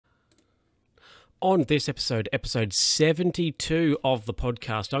On this episode, episode 72 of the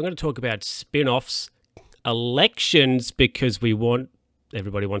podcast, I'm going to talk about spin-offs, elections, because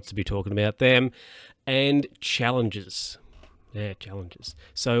everybody wants to be talking about them, and challenges. Yeah, challenges.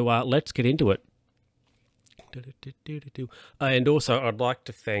 So let's get into it. And also, I'd like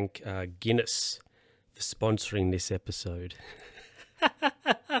to thank Guinness for sponsoring this episode.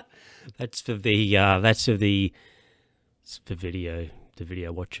 That's for the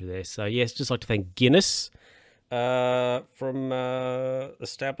video watcher there. So yes, just like to thank Guinness from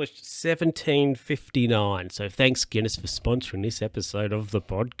established 1759. So thanks Guinness for sponsoring this episode of the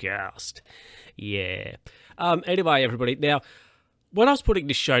podcast. Yeah. Anyway, everybody. Now, when I was putting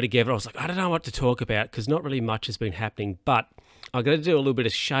this show together, I was like, I don't know what to talk about because not really much has been happening, but I'm going to do a little bit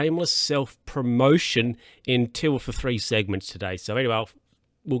of shameless self-promotion in 2 or 3 segments today. So anyway,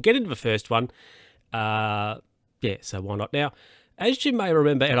 we'll get into the first one. So why not? Now, as you may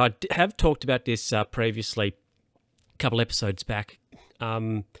remember, and I have talked about this previously, a couple episodes back,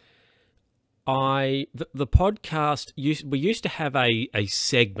 the podcast, we used to have a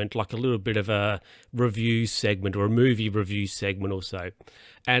segment, like a little bit of a review segment or a movie review segment or so.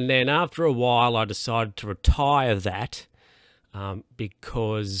 And then after a while, I decided to retire that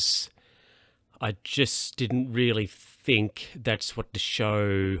because I just didn't really think that's what the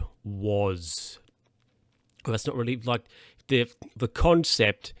show was. Well, that's not really like the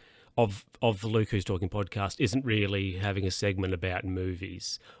concept of the Luke Who's Talking podcast isn't really having a segment about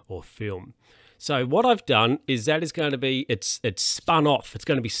movies or film. So what I've done is that is going to be it's spun off. It's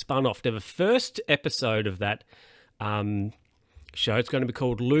going to be spun off. Now, the first episode of that show, it's going to be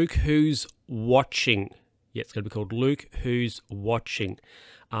called Luke Who's Watching. Yeah, it's going to be called Luke Who's Watching.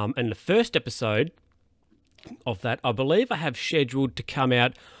 And the first episode of that, I believe I have scheduled to come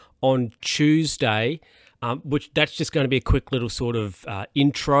out on Tuesday, which that's just going to be a quick little sort of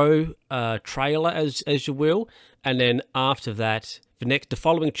intro trailer, as you will. And then after that, the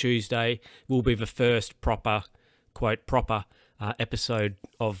following Tuesday will be the first proper episode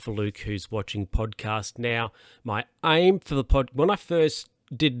of the Luke Who's Watching podcast. Now, my aim for the when I first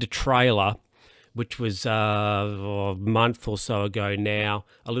did the trailer, which was a month or so ago now,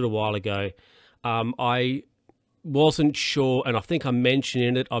 a little while ago, I wasn't sure, and I think I mentioned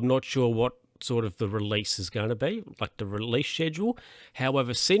in it, I'm not sure what sort of the release is going to be, like the release schedule.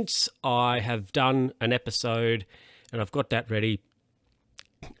 However, since I have done an episode and I've got that ready,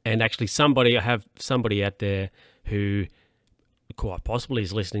 and actually I have somebody out there who quite possibly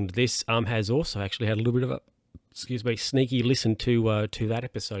is listening to this, has also actually had a little bit of a, sneaky listen to that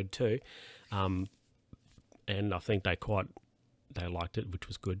episode too. And I think they liked it, which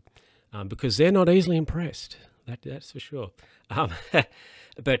was good, because they're not easily impressed. That's for sure.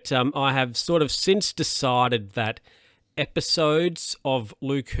 But I have sort of since decided that episodes of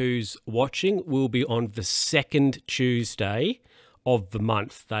Luke Who's Watching will be on the second Tuesday of the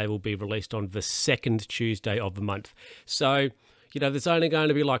month. They will be released on the second Tuesday of the month. So, there's only going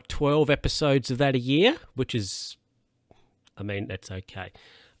to be like 12 episodes of that a year, which is, that's okay.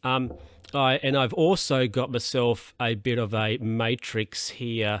 I've also got myself a bit of a matrix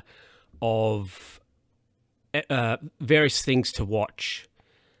here of various things to watch.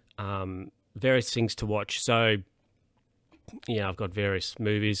 So, I've got various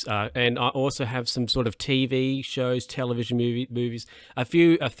movies, and I also have some sort of TV shows, television movies. A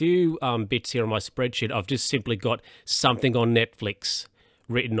few bits here on my spreadsheet. I've just simply got something on Netflix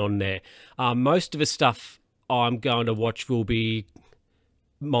written on there. Most of the stuff I'm going to watch will be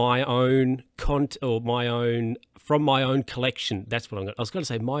my own content or from my own collection. That's what I was going to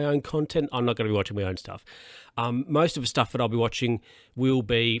say. My own content. I'm not going to be watching my own stuff. Most of the stuff that I'll be watching will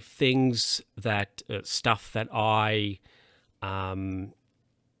be stuff that I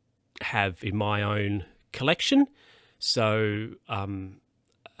have in my own collection. So,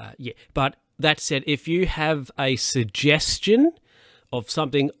 But that said, if you have a suggestion of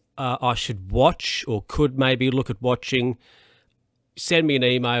something I should watch or could maybe look at watching, send me an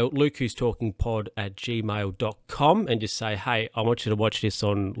email, lukewho'stalkingpod@gmail.com, and just say, hey, I want you to watch this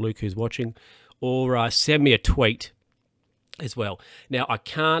on Luke Who's Watching, or send me a tweet as well. Now, I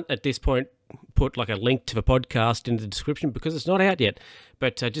can't at this point put like a link to the podcast in the description because it's not out yet,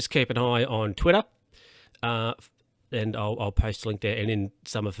 but just keep an eye on Twitter, and I'll post a link there, and in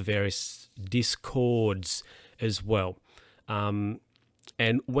some of the various Discords as well. And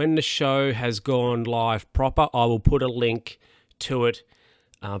when the show has gone live proper, I will put a link to it.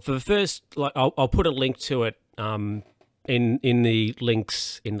 For the first, I'll put a link to it in the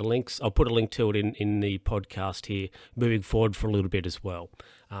links. I'll put a link to it in the podcast here, moving forward for a little bit as well.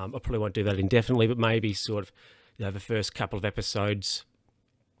 I probably won't do that indefinitely, but maybe sort of the first couple of episodes,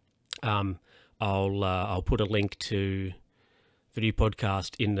 I'll put a link to the new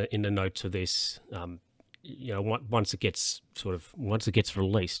podcast in the notes of this. Once it gets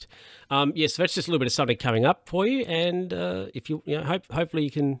released. Yes, so that's just a little bit of something coming up for you, and if hopefully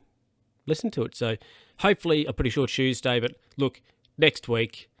you can listen to it. So hopefully a pretty short Tuesday, but look, next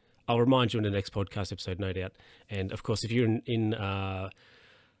week I'll remind you in the next podcast episode, no doubt. And of course, if you're in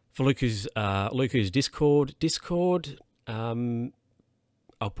for Luku's Discord, I'll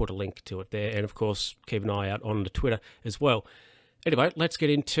put a link to it there, and of course keep an eye out on the Twitter as well. Anyway, let's get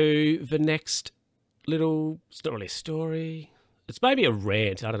into the next little. It's not really a story. It's maybe a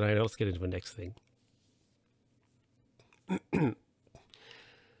rant. I don't know. Let's get into the next thing.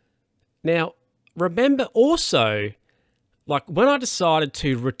 Now, remember also, like when I decided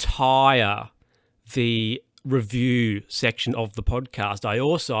to retire the review section of the podcast, I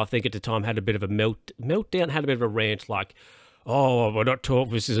think at the time had a bit of a meltdown, had a bit of a rant like, oh, we're not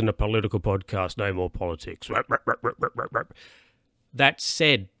talking, this isn't a political podcast, no more politics. That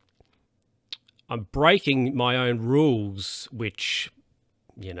said, I'm breaking my own rules, which,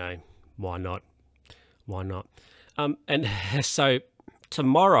 why not? Why not? And so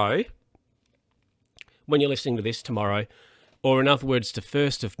tomorrow, when you're listening to this tomorrow, or in other words, the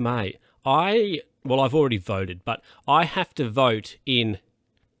 1st of May, I've already voted, but I have to vote in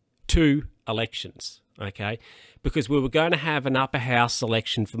 2 elections, okay? Because we were going to have an upper house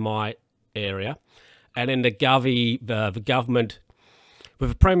election for my area, and then the government, with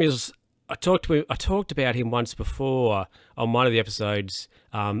the premiers, I talked about him once before on one of the episodes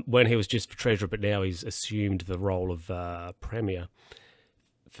when he was just for treasurer, but now he's assumed the role of premier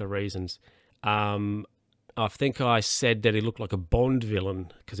for reasons. I think I said that he looked like a Bond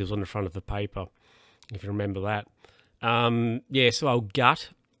villain because he was on the front of the paper, if you remember that. So I'll gut.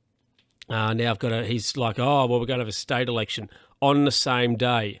 Now he's like, oh, well, we're going to have a state election on the same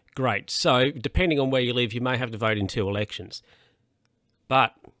day. Great. So depending on where you live, you may have to vote in 2 elections.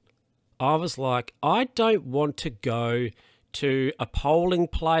 But I was like, I don't want to go to a polling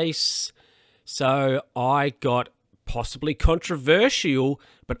place. So I got possibly controversial,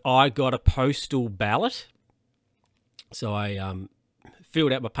 but I got a postal ballot. So I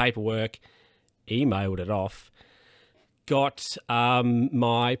filled out my paperwork, emailed it off, got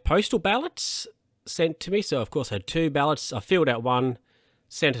my postal ballots sent to me. So, of course, I had 2 ballots. I filled out one,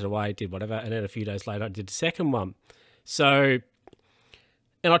 sent it away, did whatever, and then a few days later I did the second one. So,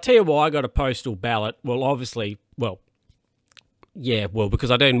 and I'll tell you why I got a postal ballot. Well, obviously, because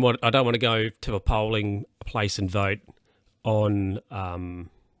I don't want to go to a polling place and vote on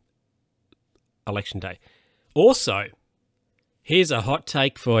election day. Also, here's a hot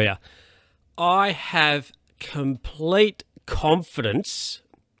take for you. I have complete confidence,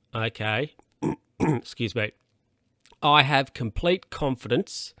 okay, excuse me, I have complete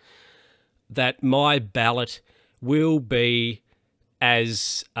confidence that my ballot will be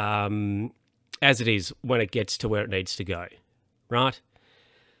as it is when it gets to where it needs to go, right?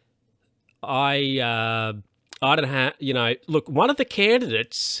 I don't have, look, one of the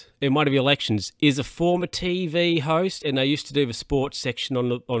candidates in one of the elections is a former TV host, and they used to do the sports section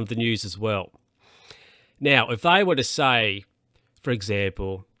on the news as well. Now, if they were to say, for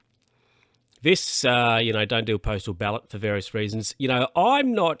example, this, don't do a postal ballot for various reasons,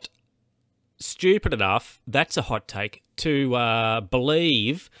 I'm not stupid enough, that's a hot take, to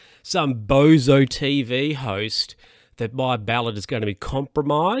believe some bozo TV host that my ballot is going to be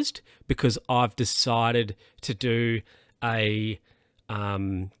compromised because I've decided to do a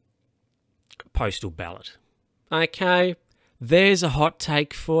postal ballot. Okay, there's a hot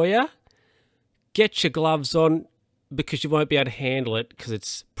take for you. Get your gloves on because you won't be able to handle it because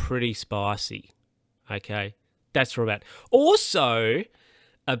it's pretty spicy. Okay, that's where I'm at. Also,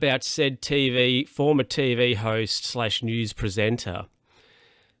 about said former TV host / news presenter,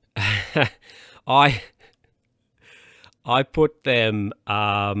 I put them,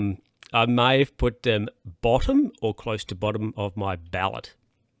 I may have put them bottom or close to bottom of my ballot.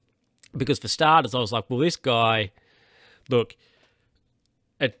 Because for starters, I was like, well, this guy, look,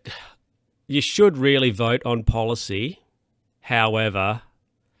 you should really vote on policy. However,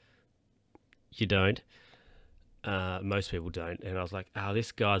 you don't. Most people don't. And I was like,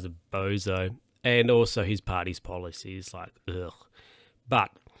 this guy's a bozo. And also his party's policy is like, ugh.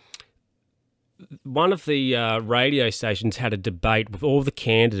 But one of the radio stations had a debate with all the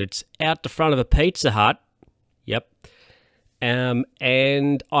candidates out the front of a Pizza Hut. Yep.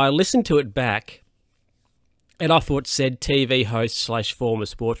 And I listened to it back, and I thought said TV host / former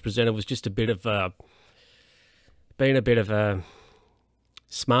sports presenter was just being a bit of a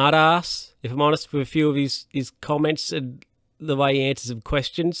smart ass, if I'm honest, with a few of his comments and the way he answers some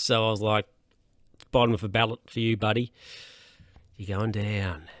questions. So I was like, bottom of the ballot for you, buddy. You're going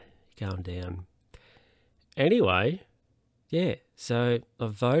down. You're going down. Anyway, yeah, so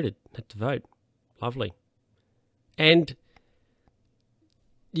I've voted. Had to vote. Lovely. And,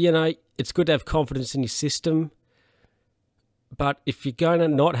 you know, it's good to have confidence in your system. But if you're going to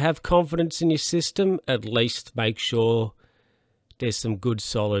not have confidence in your system, at least make sure there's some good,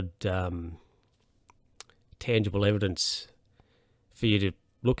 solid, tangible evidence for you to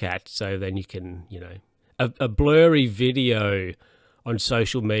look at. So then you can, you know, a blurry video on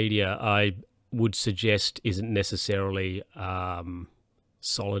social media, I would suggest, isn't necessarily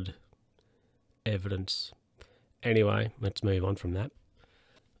solid evidence. Anyway, let's move on from that.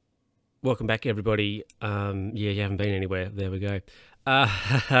 Welcome back, everybody. Yeah, you haven't been anywhere. There we go.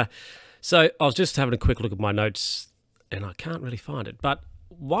 So I was just having a quick look at my notes, and I can't really find it. But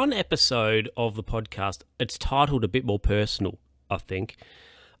one episode of the podcast, it's titled a bit more personal, I think.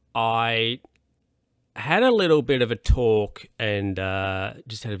 I had a little bit of a talk and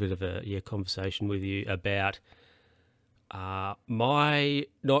just had a bit of a conversation with you about my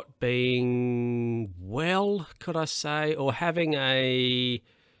not being well, could I say, or having a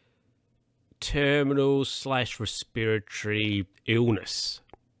terminal / respiratory illness.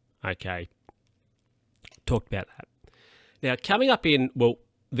 Okay. Talked about that. Now, coming up in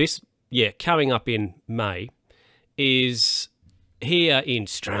May is here in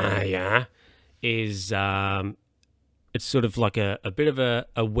Australia is it's sort of like a bit of a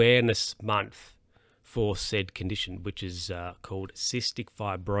awareness month for said condition, which is called cystic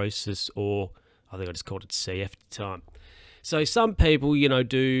fibrosis, or I think I just called it CF at the time. So some people, you know,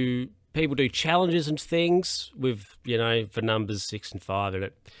 do challenges and things with, you know, for numbers 6 and 5 in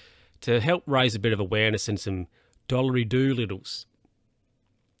it to help raise a bit of awareness and some dollary doolittles.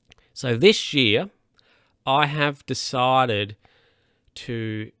 So this year, I have decided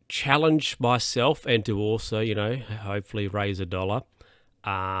to challenge myself and to also, you know, hopefully raise $1,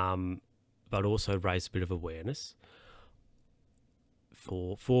 but also raise a bit of awareness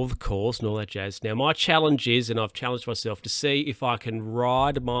for the cause and all that jazz. Now, my challenge is, and I've challenged myself to see if I can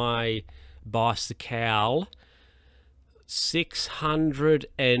ride my bicycle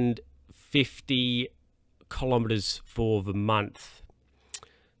 650 kilometers for the month,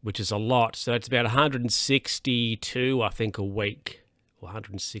 which is a lot. So it's about 162, I think, a week. Or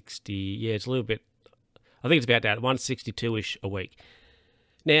 160, yeah, it's a little bit, I think it's about that, 162-ish a week.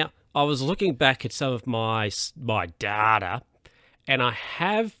 Now, I was looking back at some of my data, and I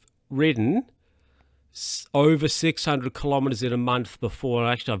have ridden over 600 kilometers in a month before.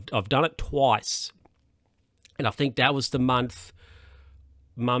 Actually, I've done it twice, and I think that was the months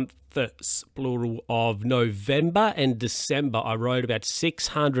plural of November and December. I rode about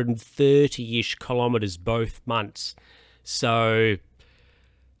 630-ish kilometers both months, so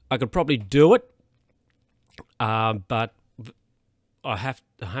I could probably do it, but I have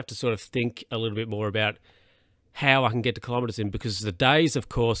to sort of think a little bit more about how I can get the kilometres in, because the days, of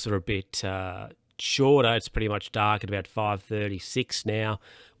course, are a bit shorter. It's pretty much dark at about 5:36 now,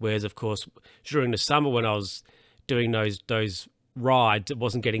 whereas, of course, during the summer when I was doing those rides, it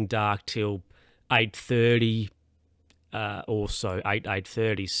wasn't getting dark till 8:30 or so,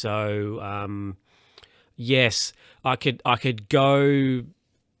 8:30. So, yes, I could go,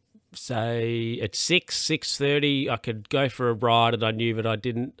 say at 6:30, I could go for a ride, and I knew that I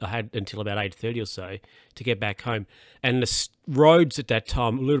had until about 8:30 or so to get back home. And the roads at that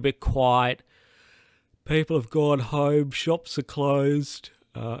time a little bit quiet. People have gone home, shops are closed,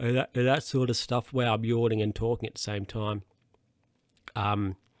 and that sort of stuff. Where I'm yawning and talking at the same time.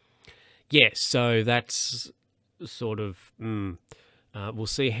 Yeah, so that's sort of. We'll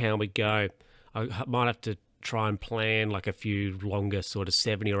see how we go. I might have to try and plan like a few longer sort of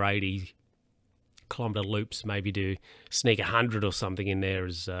 70 or 80 kilometre loops, maybe to sneak 100 or something in there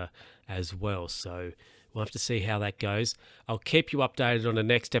as well. So we'll have to see how that goes. I'll keep you updated on the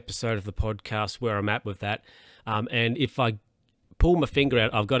next episode of the podcast where I'm at with that. And if I pull my finger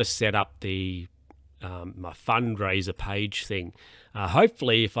out, I've got to set up the my fundraiser page thing.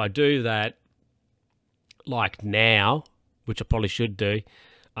 Hopefully, if I do that like now, which I probably should do,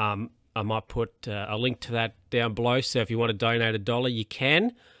 I might put a link to that down below. So if you want to donate $1, you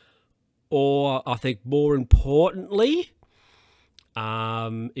can. Or I think more importantly,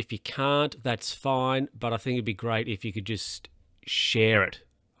 if you can't, that's fine. But I think it'd be great if you could just share it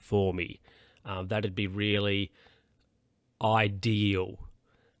for me. That'd be really ideal.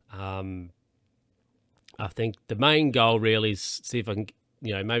 I think the main goal really is see if I can,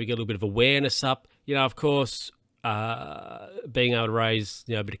 maybe get a little bit of awareness up. Of course, being able to raise,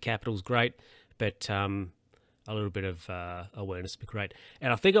 a bit of capital is great, but a little bit of awareness would be great.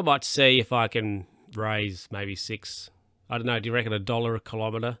 And I think I might see if I can raise maybe 6. I don't know. Do you reckon $1 a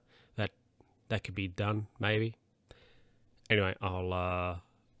kilometre? That could be done, maybe. Anyway, I've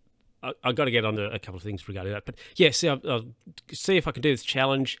got to get on to a couple of things regarding that. But yeah, see, I'll see if I can do this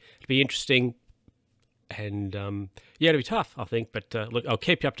challenge. It'll be interesting. And yeah, it'll be tough, I think. But look, I'll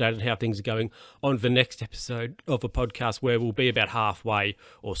keep you updated on how things are going on the next episode of a podcast where we'll be about halfway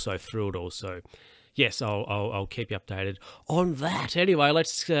or so through it all. So yes, I'll keep you updated on that. Anyway,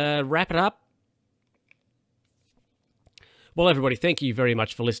 let's wrap it up. Well, everybody, thank you very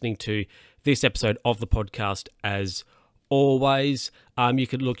much for listening to this episode of the podcast. As always, you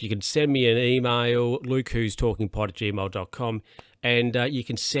can send me an email, luke.who'stalkingpod@gmail.com, and you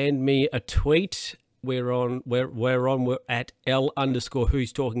can send me a tweet. We're at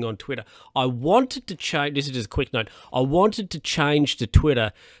L_who's talking on Twitter. I wanted to change, this is just a quick note, I wanted to change to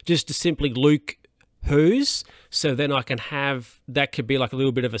Twitter just to simply Luke Who's, so then I can have, that could be like a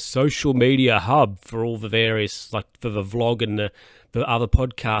little bit of a social media hub for all the various, like for the vlog and the other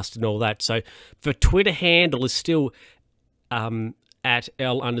podcast and all that. So the Twitter handle is still at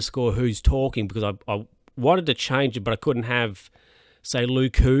L_who's talking, because I wanted to change it, but I couldn't have, say,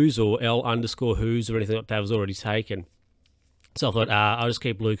 Luke Who's or L_who's or anything like that was already taken. So I thought I'll just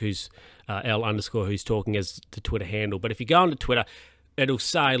keep Luke Who's L_who's talking as the Twitter handle. But if you go onto Twitter, it'll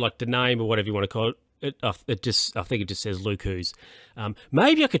say like the name or whatever you want to call it. I think it just says Luke Who's.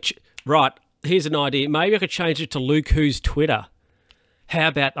 Maybe I could. Right, here's an idea. Maybe I could change it to Luke Who's Twitter. How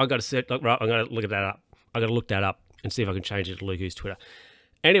about I got to set? Right, I'm going to look that up. I got to look that up and see if I can change it to Luke Who's Twitter.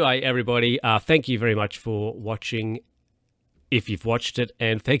 Anyway, everybody, thank you very much for watching, if you've watched it,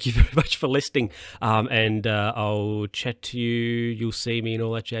 and thank you very much for listening. And I'll chat to you. You'll see me and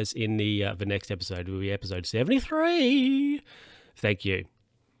all that jazz in the next episode. It will be episode 73. Thank you.